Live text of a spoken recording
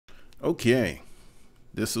Okay,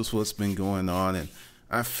 this is what's been going on, and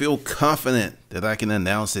I feel confident that I can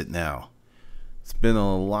announce it now. It's been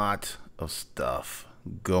a lot of stuff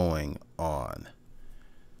going on,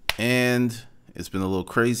 and it's been a little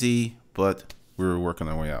crazy, but we're working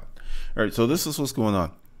our way out. All right, so this is what's going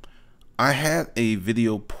on. I had a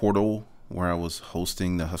video portal where I was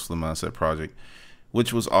hosting the Hustler Mindset project,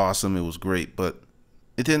 which was awesome. It was great, but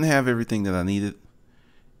it didn't have everything that I needed,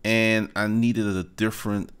 and I needed a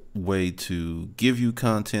different way to give you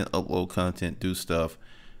content, upload content, do stuff,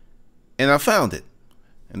 and I found it.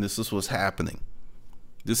 And this is what's happening.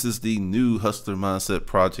 This is the new Hustler Mindset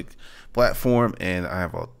project platform, and I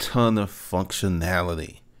have a ton of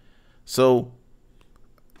functionality. So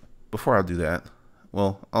before I do that,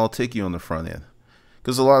 well, I'll take you on the front end,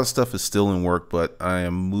 because a lot of stuff is still in work, but I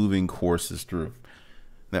am moving courses through.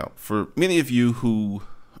 Now, for many of you who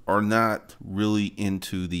are not really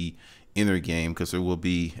into the inner game, because there will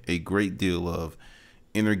be a great deal of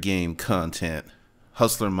inner game content,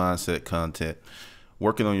 hustler mindset content,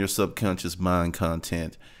 working on your subconscious mind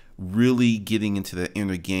content, really getting into that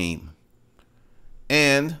inner game.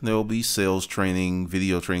 And there will be sales training,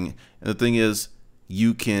 video training. And the thing is,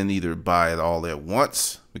 you can either buy it all at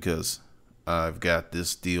once, because I've got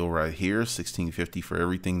this deal right here, $16.50 for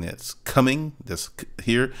everything that's coming, that's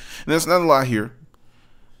here. And there's not a lot here.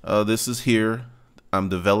 This is here. I'm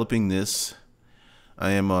developing this.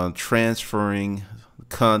 I am transferring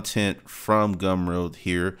content from Gumroad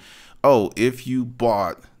here. Oh, if you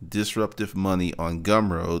bought Disruptive Money on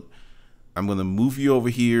Gumroad, I'm going to move you over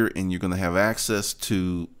here, and you're going to have access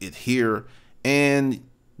to it here, and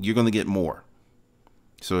you're going to get more.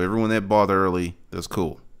 So everyone that bought early, that's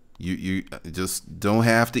cool. You just don't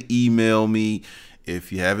have to email me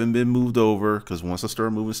if you haven't been moved over, because once I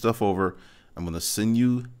start moving stuff over, I'm going to send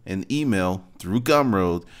you an email through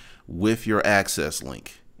Gumroad with your access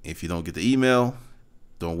link. If you don't get the email,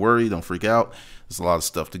 don't worry, don't freak out. There's a lot of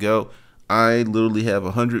stuff to go. I literally have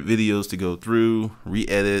 100 videos to go through,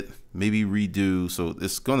 re-edit, maybe redo. So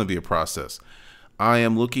it's going to be a process. I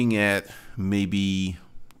am looking at maybe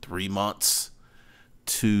 3 months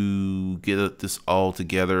to get this all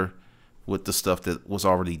together with the stuff that was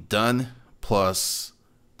already done, plus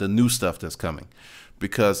the new stuff that's coming.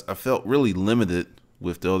 Because I felt really limited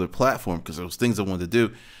with the other platform, because there was things I wanted to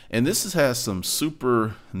do. And this has some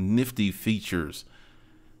super nifty features.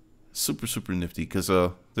 Super nifty, because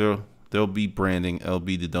there'll be branding, it'll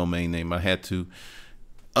be the domain name. I had to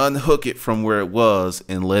unhook it from where it was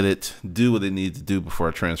and let it do what it needed to do before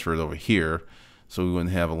I transferred it over here, so we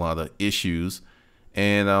wouldn't have a lot of issues.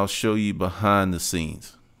 And I'll show you behind the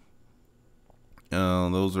scenes.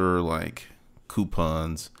 Those are like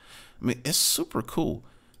coupons. I mean, it's super cool.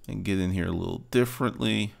 And get in here a little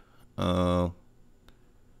differently. Let's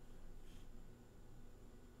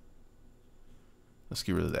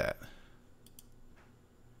get rid of that.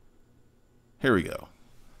 Here we go.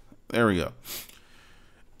 There we go.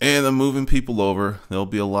 And I'm moving people over. There'll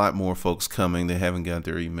be a lot more folks coming. They haven't got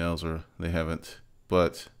their emails, or they haven't.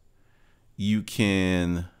 But you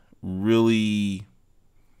can really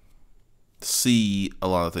see a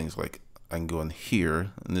lot of things. Like, I can go in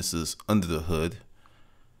here, and this is under the hood,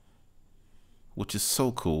 which is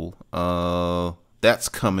so cool. That's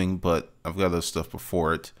coming, but I've got other stuff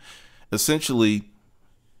before it. Essentially,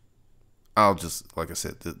 I'll just, like I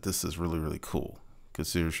said, this is really cool,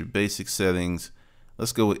 because there's your basic settings.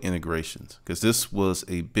 Let's go with integrations, because this was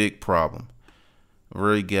a big problem. I've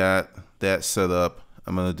already got that set up.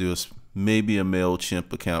 I'm going to do maybe a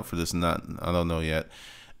MailChimp account for this. I don't know yet.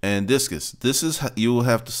 And Discus. You will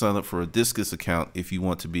have to sign up for a Discus account if you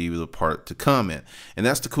want to be able to comment. And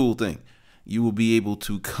that's the cool thing. You will be able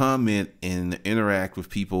to comment and interact with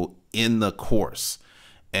people in the course.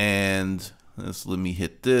 And let me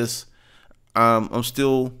hit this. I'm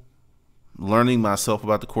still learning myself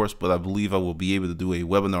about the course, but I believe I will be able to do a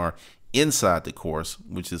webinar inside the course,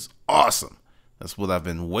 which is awesome. That's what I've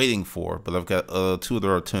been waiting for, but I've got 2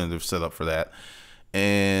 other alternatives set up for that.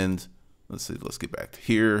 And let's see, let's get back to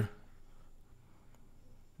here.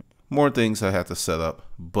 More things I have to set up,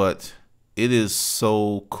 but it is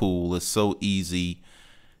so cool. It's so easy.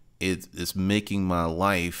 It's making my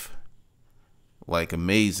life like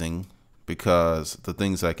amazing, because the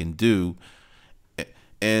things I can do.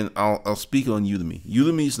 And I'll speak on Udemy.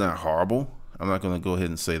 Udemy's not horrible. I'm not going to go ahead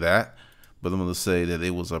and say that, but I'm going to say that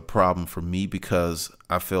it was a problem for me, because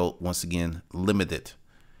I felt, once again, limited.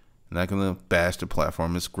 I'm not going to bash the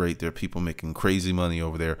platform. It's great. There are people making crazy money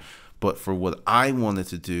over there. But for what I wanted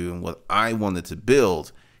to do and what I wanted to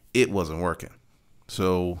build, it wasn't working.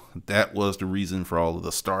 So that was the reason for all of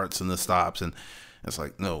the starts and the stops. And it's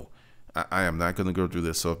like, no, I am not going to go through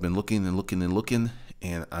this. So I've been looking and looking and looking,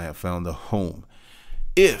 and I have found a home.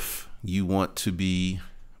 If you want to be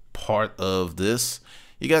part of this,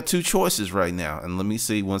 you got two choices right now. And let me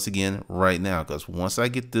say once again, right now, because once I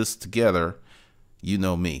get this together, you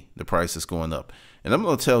know me, the price is going up. And I'm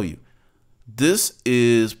going to tell you, this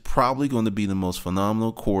is probably going to be the most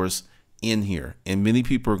phenomenal course in here. And many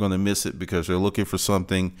people are going to miss it because they're looking for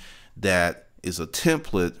something that is a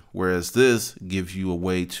template, whereas this gives you a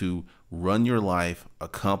way to run your life,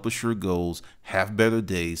 accomplish your goals, have better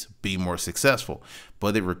days, be more successful.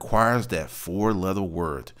 But it requires that four-letter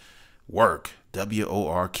word, work,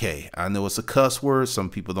 W-O-R-K. I know it's a cuss word. Some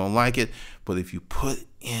people don't like it, but if you put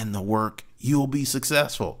in the work, you'll be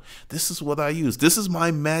successful. This is what I use. This is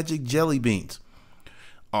my magic jelly beans.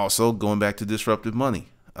 Also, going back to disruptive money,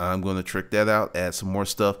 I'm going to trick that out, add some more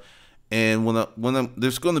stuff. And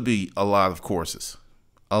there's going to be a lot of courses,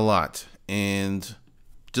 a lot. And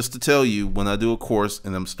just to tell you, when I do a course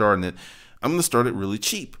and I'm starting it, I'm going to start it really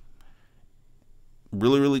cheap.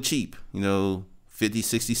 Really, really cheap. You know, 50,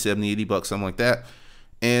 60, 70, 80 bucks, something like that.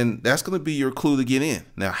 And that's going to be your clue to get in.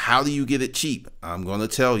 Now, how do you get it cheap? I'm going to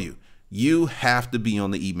tell you. You have to be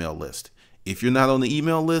on the email list. If you're not on the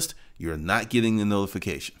email list, you're not getting the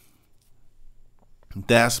notification.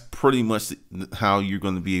 That's pretty much how you're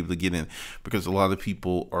going to be able to get in, because a lot of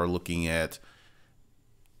people are looking at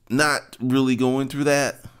not really going through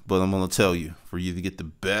that. But I'm going to tell you, for you to get the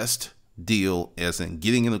best deal, as in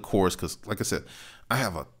getting in a course, because like I said, I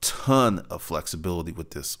have a ton of flexibility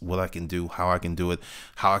with this, what I can do, how I can do it,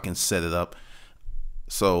 how I can set it up.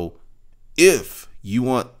 So if you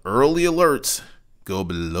want early alerts, go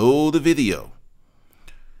below the video.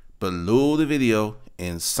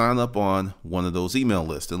 And sign up on one of those email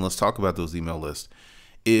lists. And let's talk about those email lists.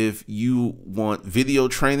 If you want video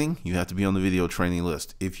training, you have to be on the video training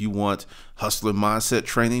list. If you want hustler mindset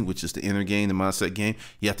training, which is the inner game, the mindset game,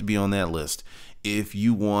 you have to be on that list. If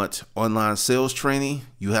you want online sales training,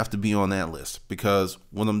 you have to be on that list, because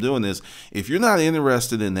what I'm doing is, if you're not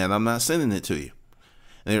interested in that, I'm not sending it to you.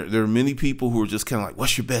 There are many people who are just kind of like,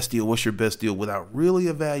 what's your best deal? What's your best deal? Without really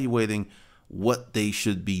evaluating what they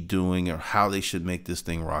should be doing or how they should make this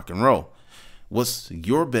thing rock and roll. What's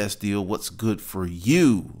your best deal? What's good for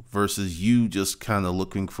you versus you just kind of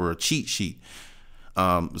looking for a cheat sheet.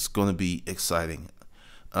 It's going to be exciting.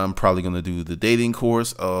 I'm probably going to do the dating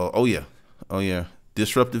course. Oh yeah.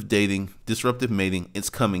 Disruptive dating, disruptive mating. It's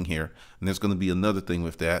coming here. And there's going to be another thing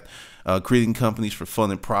with that. Creating companies for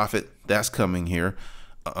fun and profit. That's coming here.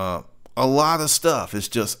 A lot of stuff. It's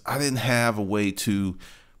just, I didn't have a way to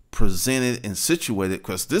present it and situate it,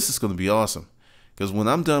 because this is going to be awesome. Because when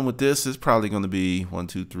I'm done with this, it's probably going to be 1,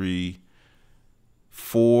 2, 3,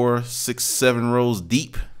 4, 6, 7 rows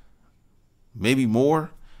deep, maybe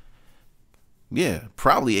more. Yeah,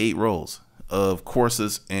 probably 8 rows of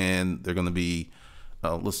courses, and they're going to be,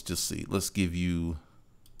 let's just see. Let's give you,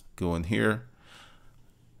 go in here,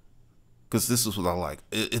 because this is what I like.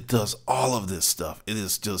 It does all of this stuff. It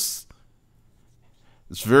is just,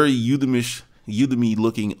 it's very Udemy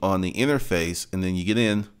looking on the interface, and then you get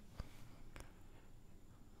in.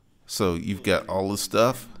 So you've got all this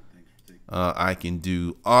stuff. I can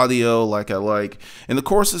do audio like I like, and the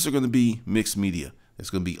courses are going to be mixed media. There's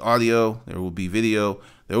going to be audio, there will be video,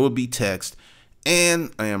 there will be text,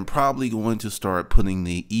 and I am probably going to start putting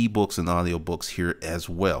the ebooks and audiobooks here as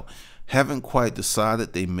well. Haven't quite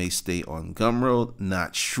decided. They may stay on Gumroad,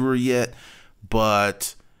 not sure yet,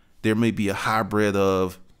 but there may be a hybrid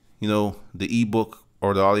of, you know, the ebook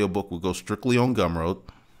or the audiobook will go strictly on Gumroad.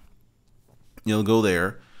 You'll go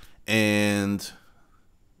there, and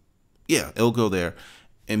yeah, it'll go there.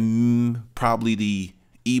 And probably the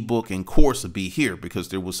ebook and course will be here, because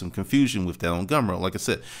there was some confusion with that on Gumroad. Like I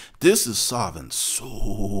said, this is solving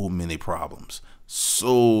so many problems.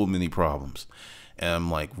 And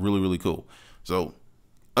I'm like, really, really cool. So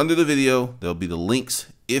under the video, there'll be the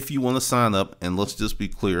links if you want to sign up. And let's just be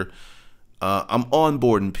clear. I'm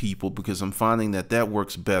onboarding people because I'm finding that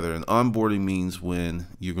works better. And onboarding means when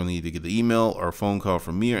you're going to either get the email or a phone call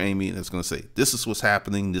from me or Amy that's going to say, this is what's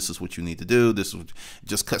happening. This is what you need to do. This is what, it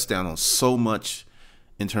just cuts down on so much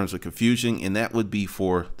in terms of confusion. And that would be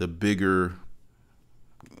for the bigger,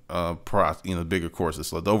 bigger courses.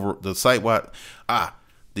 So the site-wide,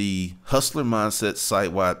 the Hustler Mindset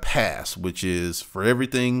site-wide pass, which is for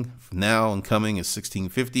everything now and coming, is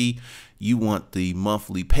 $16.50. You want the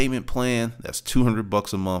monthly payment plan. That's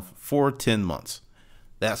 $200 a month for 10 months.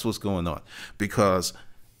 That's what's going on, because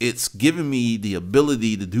it's given me the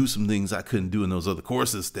ability to do some things I couldn't do in those other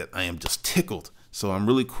courses that I am just tickled. So I'm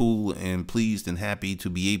really cool and pleased and happy to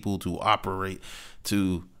be able to operate,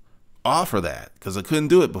 to offer that because I couldn't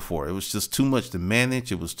do it before. It was just too much to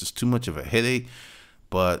manage. It was just too much of a headache.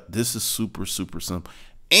 But this is super, super simple.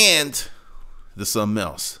 And there's something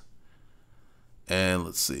else. And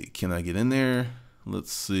let's see. Can I get in there?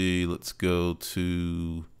 Let's see. Let's go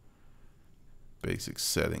to basic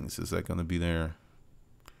settings. Is that going to be there?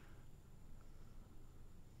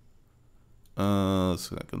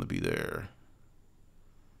 It's not going to be there.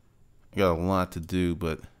 I got a lot to do,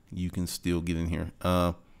 but you can still get in here.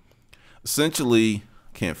 Essentially,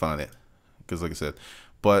 can't find it because, like I said,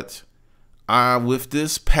 but with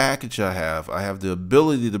this package I have the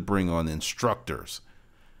ability to bring on instructors.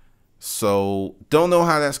 So don't know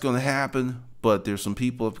how that's going to happen, but there's some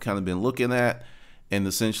people have kind of been looking at, and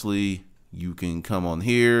essentially you can come on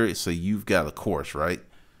here. Say you've got a course, right?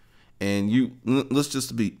 And you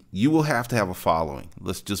will have to have a following.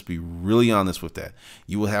 Let's just be really honest with that.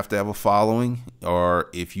 You will have to have a following, or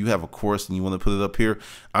if you have a course and you want to put it up here,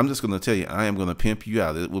 I'm just going to tell you, I am going to pimp you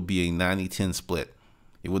out. It will be a 90-10 split.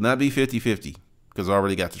 It will not be 50-50 because I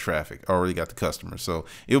already got the traffic, already got the customers. So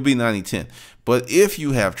it'll be 90-10. But if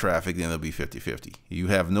you have traffic, then it'll be 50-50. You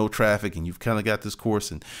have no traffic and you've kind of got this course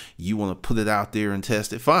and you want to put it out there and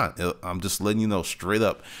test it, fine. I'm just letting you know straight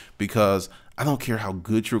up, because I don't care how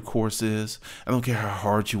good your course is. I don't care how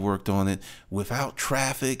hard you worked on it. Without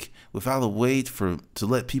traffic, without a way to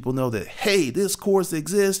let people know that, hey, this course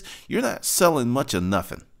exists, you're not selling much of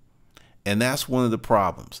nothing. And that's one of the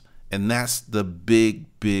problems. And that's the big,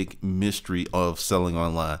 big mystery of selling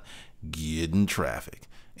online, getting traffic.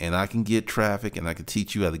 And I can get traffic, and I can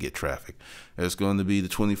teach you how to get traffic. There's going to be the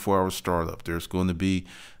 24-hour startup. There's going to be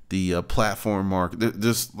the platform market.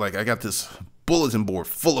 There's like, I got this bulletin board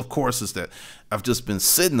full of courses that I've just been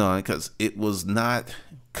sitting on because it was not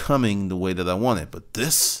coming the way that I wanted. But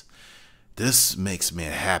this makes me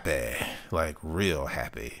happy, like real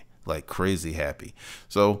happy, like crazy happy.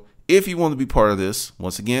 So if you want to be part of this,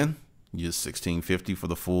 once again, use $16.50 for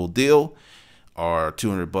the full deal, or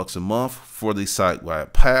 $200 a month for the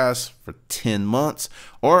site-wide pass for 10 months,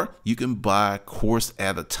 or you can buy a course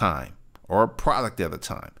at a time or a product at a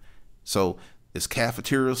time. So it's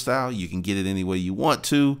cafeteria style. You can get it any way you want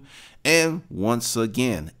to. And once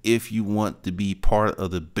again, if you want to be part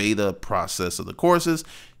of the beta process of the courses,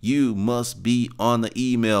 you must be on the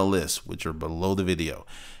email list, which are below the video.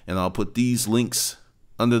 And I'll put these links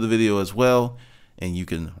under the video as well, and you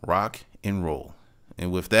can rock and roll.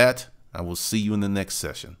 And with that, I will see you in the next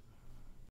session.